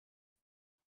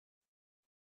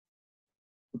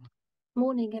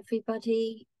morning,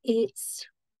 everybody. It's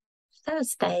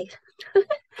Thursday.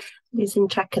 Losing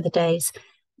track of the days.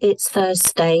 It's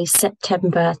Thursday,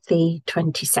 September the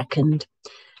 22nd,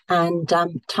 and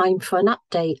time for an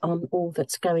update on all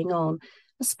that's going on,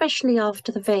 especially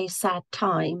after the very sad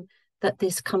time that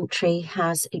this country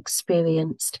has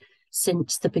experienced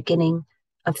since the beginning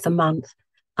of the month.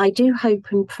 I do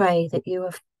hope and pray that you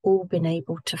have all been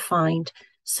able to find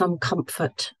some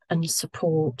comfort and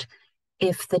support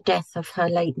if the death of Her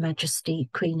late Majesty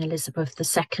Queen Elizabeth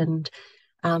II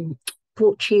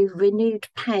brought you renewed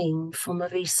pain from a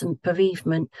recent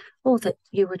bereavement, or that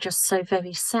you were just so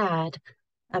very sad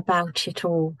about it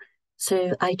all.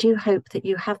 So I do hope that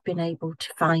you have been able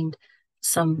to find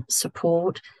some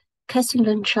support.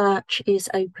 Kessingland Church is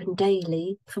open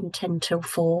daily from 10 till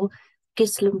 4.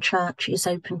 Gislam Church is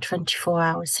open 24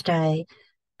 hours a day,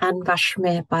 and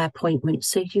Rushmere by appointment.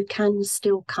 So you can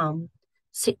still come,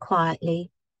 sit quietly,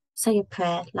 say a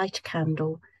prayer, light a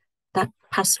candle. That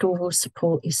pastoral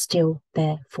support is still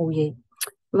there for you.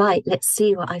 Right, let's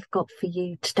see what I've got for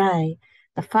you today.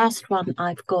 The first one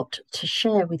I've got to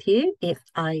share with you, if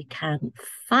I can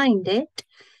find it,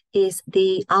 is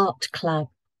the Art Club.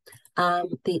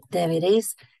 There it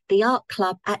is. The Art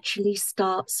Club actually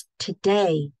starts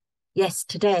today. Yes,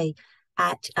 today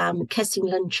at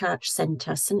Kessingland Church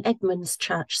Centre, St Edmund's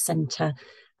Church Centre,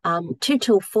 2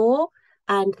 till 4.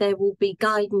 And there will be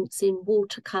guidance in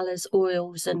watercolours,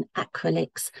 oils and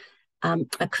acrylics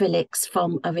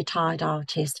from a retired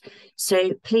artist.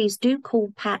 So please do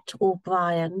call Pat or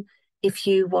Brian if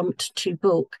you want to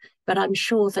book, but I'm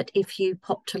sure that if you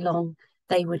popped along,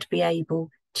 they would be able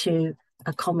to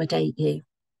accommodate you.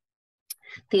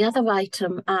 The other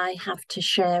item I have to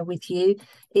share with you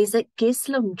is at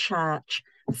Gislam Church,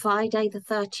 Friday the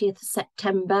 30th of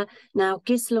September. Now,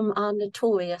 Gislam are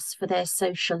notorious for their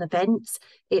social events.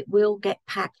 It will get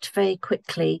packed very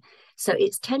quickly. So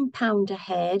it's £10 a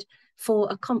head for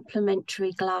a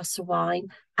complimentary glass of wine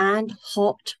and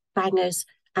hot bangers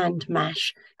and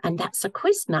mash. And that's a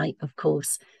quiz night, of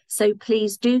course. So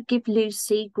please do give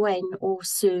Lucy, Gwen or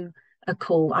Sue a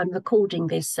call. I'm recording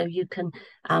this so you can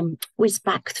whiz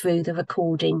back through the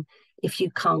recording if you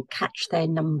can't catch their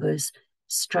numbers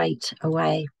straight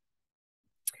away.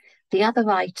 The other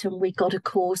item we got, of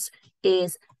course,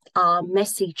 is our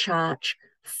Messy Church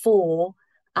for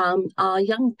our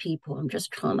young people. I'm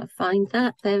just trying to find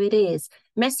that. There it is.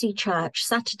 Messy Church,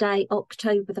 Saturday,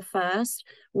 October the 1st,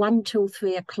 1 till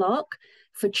 3 o'clock.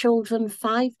 For children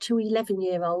 5 to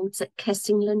 11-year-olds at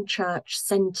Kessingland Church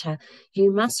Centre. You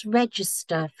must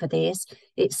register for this.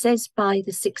 It says by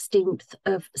the 16th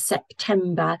of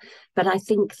September, but I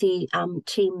think the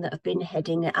team that have been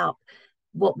heading it up,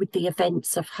 what with the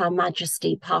events of Her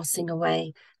Majesty passing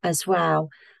away as well,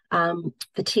 some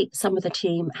of the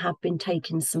team have been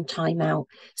taking some time out,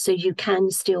 so you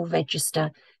can still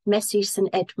register. Messy St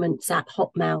Edmunds at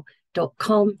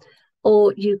hotmail.com,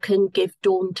 or you can give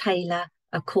Dawn Taylor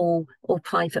a call or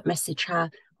private message her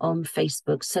on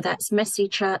Facebook. So that's Messy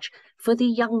Church for the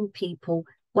young people,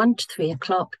 1 to 3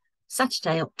 o'clock,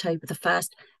 Saturday, October the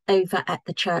 1st, over at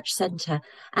the church centre.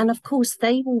 And of course,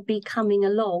 they will be coming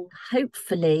along,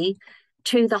 hopefully,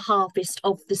 to the Harvest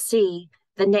of the Sea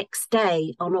the next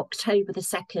day on October the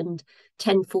 2nd,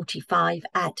 10:45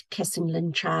 at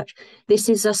Kessingland Church. This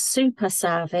is a super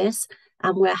service,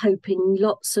 and we're hoping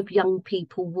lots of young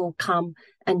people will come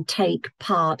and take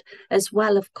part, as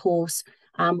well, of course,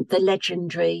 the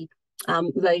legendary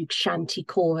Rogue Shanty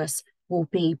Chorus will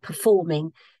be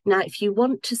performing. Now, if you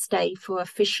want to stay for a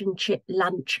fish and chip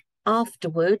lunch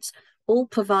afterwards, all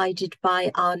provided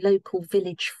by our local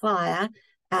village fire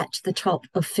at the top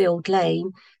of Field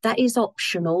Lane, that is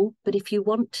optional. But if you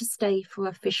want to stay for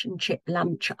a fish and chip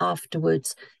lunch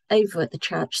afterwards over at the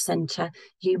church centre,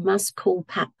 you must call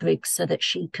Pat Briggs so that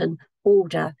she can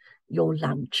order your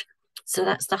lunch. So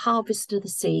that's the Harvest of the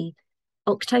Sea,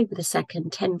 October the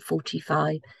 2nd,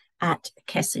 10:45 at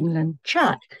Kessingland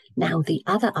Church. Now, the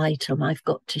other item I've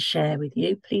got to share with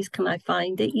you, please can I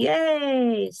find it?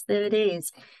 Yes, there it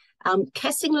is.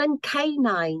 Kessingland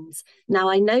Canines. Now,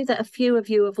 I know that a few of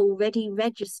you have already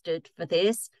registered for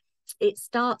this. It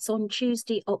starts on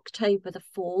Tuesday, October the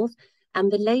 4th,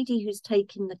 and the lady who's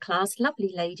taking the class,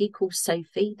 lovely lady called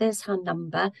Sophie, there's her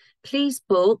number. Please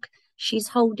book. She's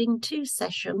holding 2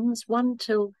 sessions, 1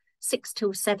 till 6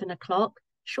 till 7 o'clock,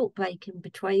 short break in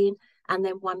between, and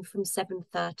then one from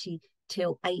 7:30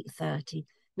 till 8:30.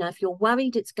 Now, if you're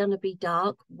worried it's going to be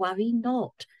dark, worry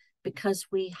not, because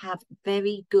we have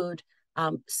very good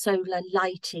solar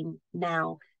lighting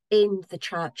now in the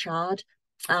churchyard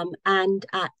and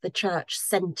at the church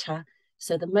centre.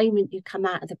 So the moment you come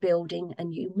out of the building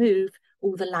and you move,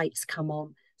 all the lights come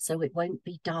on, so it won't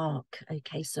be dark.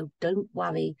 Okay, so don't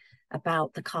worry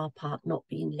about the car park not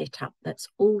being lit up. That's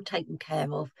all taken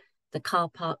care of. The car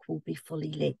park will be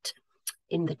fully lit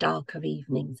in the darker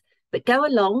evenings. But go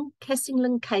along,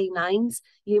 Kessingland Canines.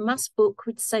 You must book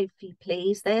with Sophie,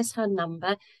 please. There's her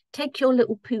number. Take your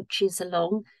little pooches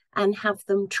along and have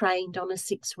them trained on a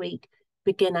 6-week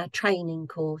beginner training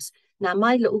course. Now,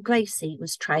 my little Gracie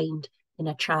was trained in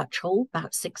a church hall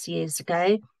about 6 years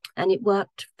ago, and it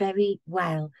worked very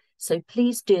well. So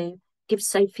please do give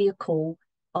Sophie a call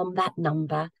on that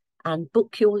number and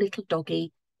book your little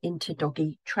doggy into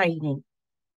doggy training.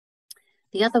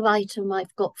 The other item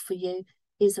I've got for you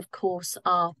is, of course,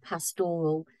 our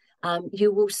pastoral.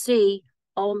 You will see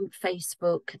on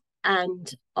Facebook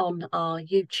and on our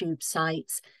YouTube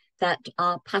sites that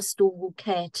our pastoral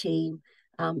care team,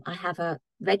 I have a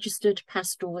registered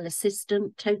pastoral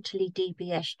assistant, totally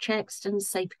DBS checked and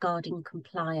safeguarding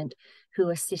compliant, who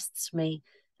assists me.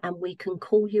 And we can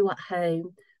call you at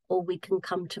home, or we can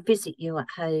come to visit you at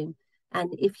home.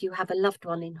 And if you have a loved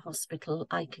one in hospital,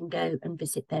 I can go and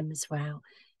visit them as well.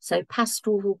 So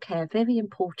pastoral care, very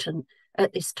important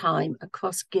at this time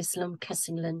across Gislam,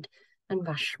 Kessingland and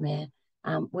Rushmere.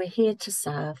 We're here to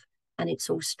serve, and it's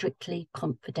all strictly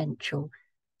confidential.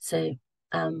 So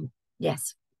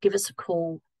yes, give us a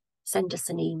call, send us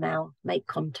an email, make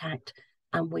contact,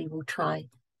 and we will try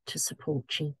to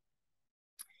support you.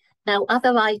 Now,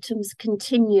 other items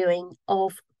continuing,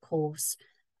 of course,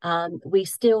 we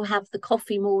still have the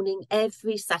coffee morning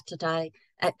every Saturday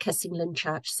at Kessingland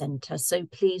Church Centre. So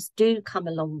please do come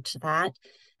along to that.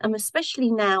 And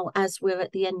especially now, as we're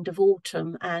at the end of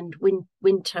autumn and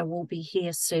winter will be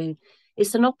here soon,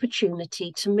 it's an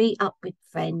opportunity to meet up with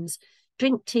friends,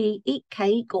 drink tea, eat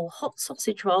cake or hot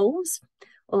sausage rolls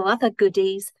or other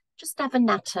goodies. Just have a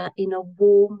natter in a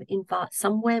warm environment,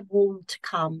 somewhere warm to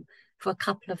come for a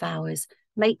couple of hours,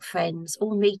 make friends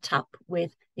or meet up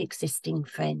with existing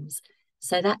friends.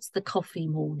 So that's the coffee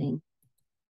morning.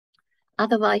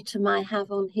 Other item I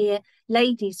have on here,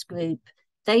 ladies group.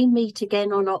 They meet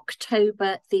again on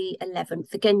October the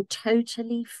 11th, again,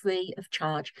 totally free of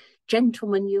charge.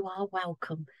 Gentlemen, you are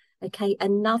welcome. Okay,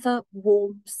 another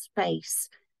warm space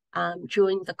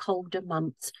during the colder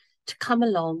months to come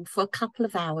along for a couple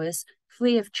of hours,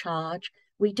 free of charge.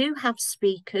 We do have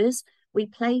speakers, we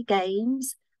play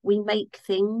games, we make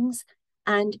things,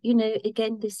 and, you know,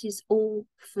 again, this is all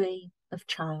free of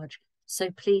charge. So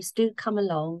please do come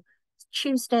along.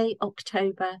 Tuesday,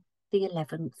 October the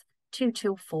 11th, 2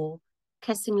 till 4,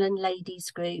 Kessingland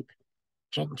Ladies Group.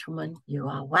 Gentlemen, you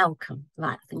are welcome.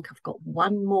 Right, I think I've got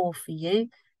one more for you.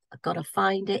 I've got to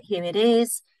find it. Here it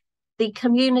is. The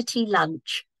community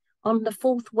lunch on the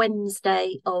 4th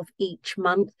Wednesday of each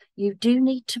month. You do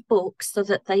need to book so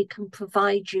that they can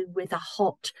provide you with a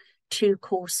hot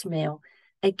 2-course meal.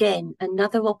 Again,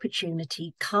 another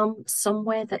opportunity. Come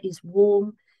somewhere that is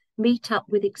warm, meet up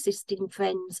with existing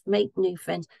friends, make new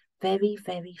friends. Very,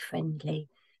 very friendly.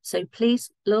 So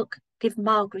please look, give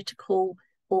Margaret a call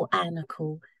or Anne a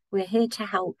call. We're here to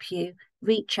help you,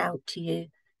 reach out to you.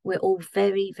 We're all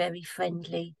very, very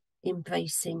friendly,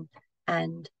 embracing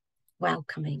and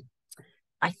welcoming.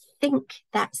 I think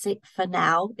that's it for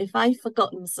now. If I've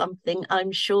forgotten something,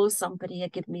 I'm sure somebody will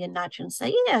give me a nudge and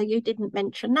say, yeah, you didn't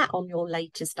mention that on your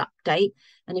latest update.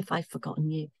 And if I've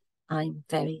forgotten you, I'm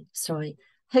very sorry.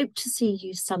 Hope to see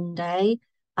you Sunday.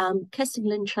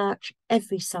 Kessingland Church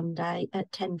every Sunday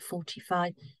at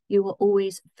 10:45. You are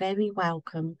always very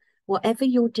welcome, whatever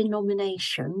your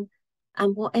denomination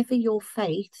and whatever your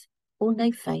faith or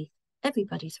no faith,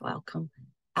 everybody's welcome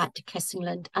at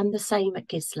Kessingland, and the same at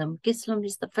Gislam. Gislam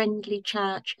is the friendly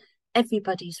church,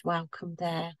 everybody's welcome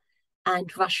there,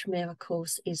 and Rushmere, of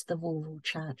course, is the rural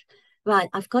church. Right,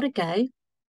 I've got to go.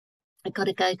 I've got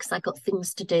to go because I've got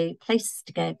things to do, places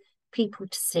to go, people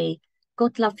to see.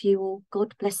 God love you all.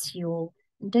 God bless you all.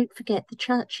 And don't forget, the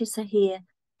churches are here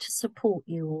to support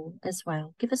you all as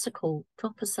well. Give us a call.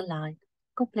 Drop us a line.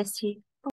 God bless you.